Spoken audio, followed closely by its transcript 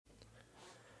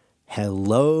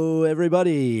Hello,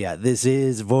 everybody. This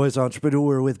is Voice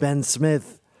Entrepreneur with Ben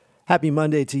Smith. Happy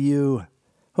Monday to you.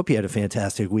 Hope you had a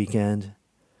fantastic weekend.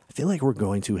 I feel like we're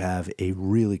going to have a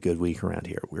really good week around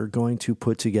here. We're going to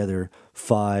put together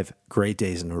 5 great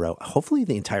days in a row. Hopefully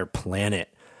the entire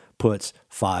planet puts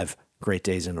 5 great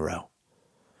days in a row.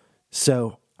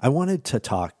 So I wanted to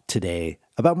talk today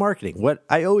about marketing, what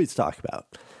I always talk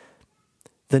about.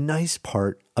 The nice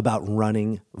part about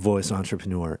running Voice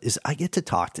Entrepreneur is I get to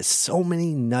talk to so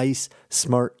many nice,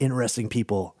 smart, interesting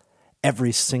people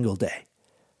every single day.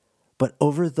 But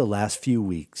over the last few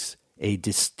weeks, a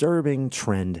disturbing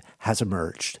trend has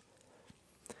emerged.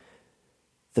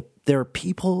 There are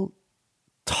people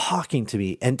talking to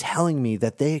me and telling me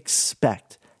that they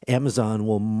expect Amazon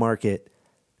will market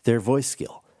their voice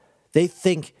skill. They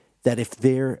think that if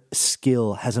their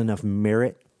skill has enough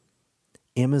merit,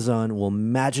 Amazon will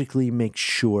magically make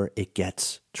sure it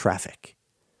gets traffic.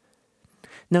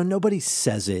 Now, nobody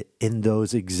says it in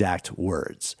those exact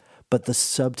words, but the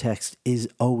subtext is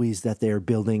always that they're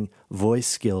building voice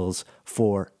skills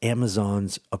for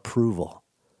Amazon's approval.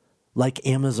 Like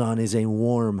Amazon is a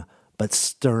warm but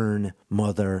stern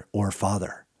mother or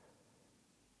father.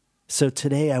 So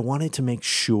today I wanted to make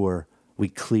sure we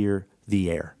clear the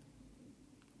air.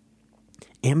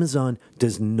 Amazon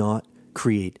does not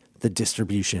create the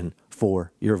distribution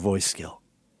for your voice skill.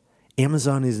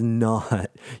 Amazon is not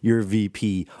your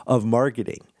VP of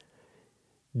marketing.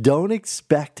 Don't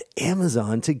expect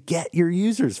Amazon to get your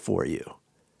users for you.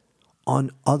 On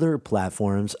other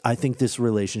platforms, I think this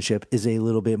relationship is a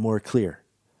little bit more clear.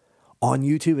 On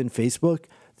YouTube and Facebook,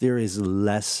 there is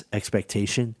less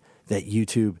expectation that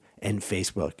YouTube and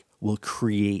Facebook will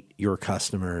create your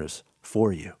customers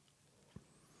for you.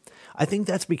 I think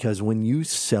that's because when you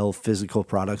sell physical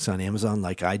products on Amazon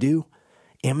like I do,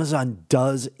 Amazon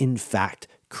does in fact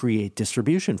create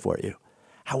distribution for you.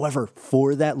 However,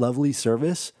 for that lovely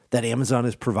service that Amazon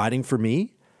is providing for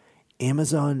me,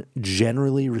 Amazon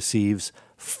generally receives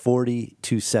 40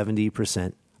 to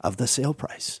 70% of the sale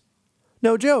price.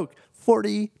 No joke,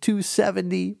 40 to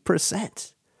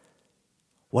 70%.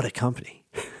 What a company.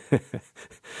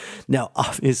 Now,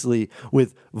 obviously,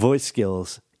 with voice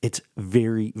skills, it's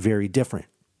very, very different.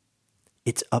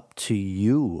 It's up to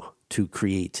you to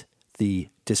create the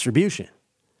distribution.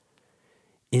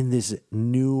 In this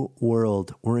new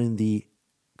world, we're in the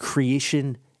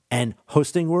creation and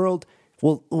hosting world.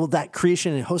 Well, that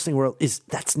creation and hosting world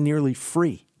that's nearly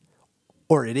free,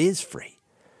 or it is free.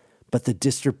 But the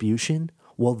distribution,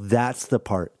 well, that's the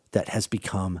part that has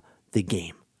become the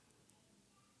game.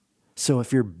 So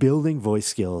if you're building voice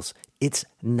skills, it's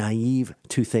naive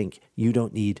to think you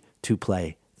don't need to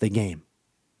play the game.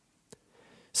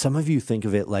 Some of you think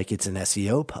of it like it's an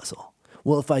SEO puzzle.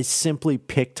 Well, if I simply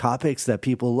pick topics that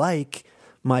people like,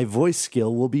 my voice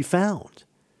skill will be found.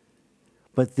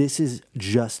 But this is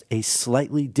just a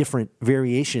slightly different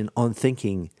variation on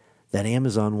thinking that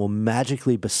Amazon will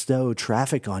magically bestow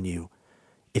traffic on you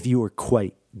if you are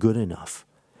quite good enough.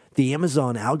 The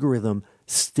Amazon algorithm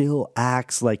still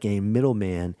acts like a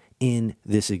middleman in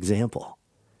this example.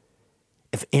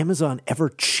 If Amazon ever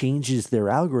changes their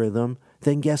algorithm,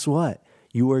 then guess what?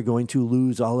 You are going to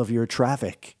lose all of your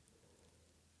traffic.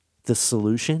 The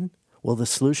solution? Well, the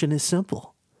solution is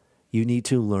simple. You need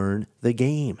to learn the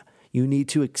game. You need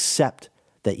to accept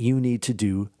that you need to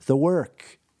do the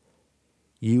work.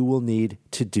 You will need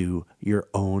to do your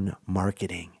own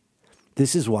marketing.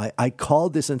 This is why I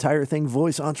called this entire thing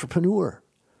Voice Entrepreneur.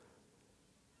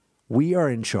 We are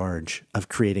in charge of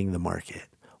creating the market.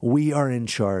 We are in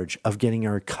charge of getting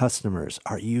our customers,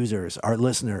 our users, our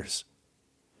listeners.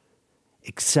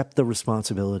 Accept the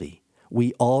responsibility.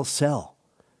 We all sell.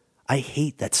 I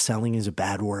hate that selling is a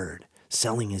bad word.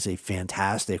 Selling is a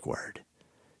fantastic word.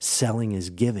 Selling is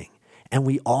giving. And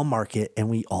we all market and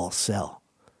we all sell.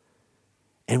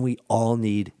 And we all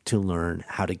need to learn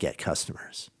how to get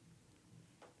customers.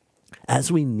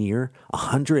 As we near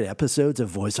 100 episodes of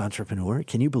Voice Entrepreneur,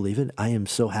 can you believe it? I am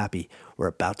so happy. We're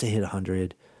about to hit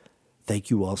 100. Thank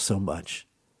you all so much.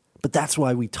 But that's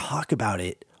why we talk about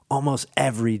it almost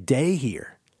every day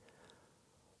here.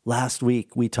 Last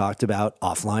week, we talked about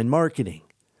offline marketing.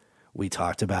 We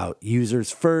talked about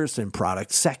users first and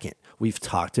product second. We've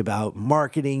talked about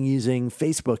marketing using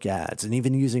Facebook ads and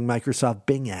even using Microsoft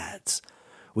Bing ads.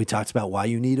 We talked about why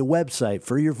you need a website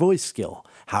for your voice skill,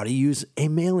 how to use a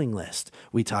mailing list.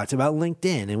 We talked about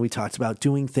LinkedIn, and we talked about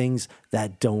doing things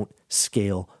that don't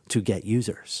scale to get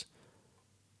users.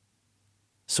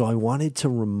 So I wanted to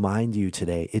remind you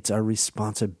today, it's our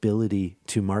responsibility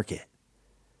to market.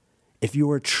 If you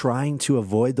are trying to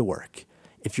avoid the work,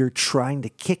 if you're trying to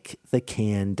kick the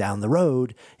can down the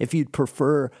road, if you'd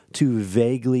prefer to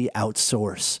vaguely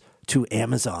outsource to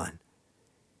Amazon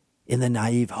in the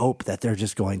naive hope that they're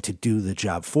just going to do the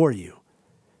job for you,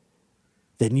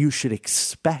 then you should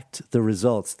expect the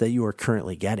results that you are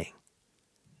currently getting.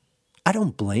 I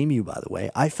don't blame you, by the way.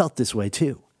 I felt this way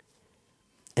too.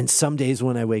 And some days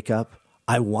when I wake up,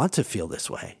 I want to feel this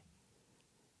way.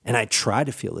 And I try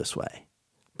to feel this way,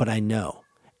 but I know.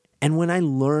 And when I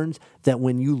learned that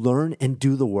when you learn and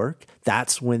do the work,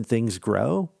 that's when things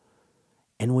grow.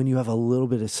 And when you have a little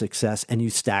bit of success and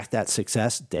you stack that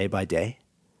success day by day,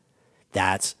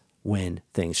 that's when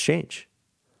things change.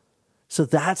 So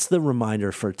that's the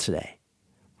reminder for today.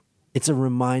 It's a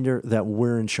reminder that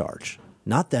we're in charge,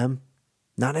 not them,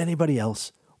 not anybody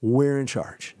else. We're in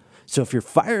charge. So if you're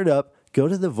fired up, go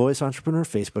to the Voice Entrepreneur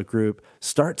Facebook group,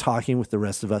 start talking with the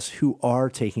rest of us who are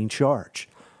taking charge.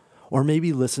 Or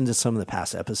maybe listen to some of the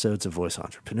past episodes of Voice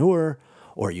Entrepreneur,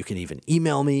 or you can even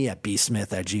email me at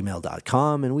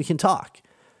bsmith@gmail.com and we can talk.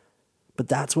 But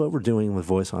that's what we're doing with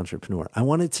Voice Entrepreneur. I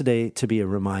wanted today to be a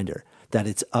reminder that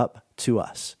it's up to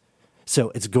us.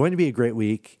 So it's going to be a great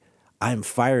week. I'm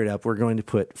fired up. We're going to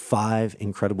put 5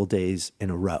 incredible days in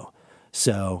a row.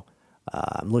 So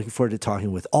I'm looking forward to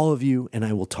talking with all of you, and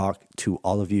I will talk to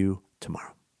all of you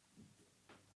tomorrow.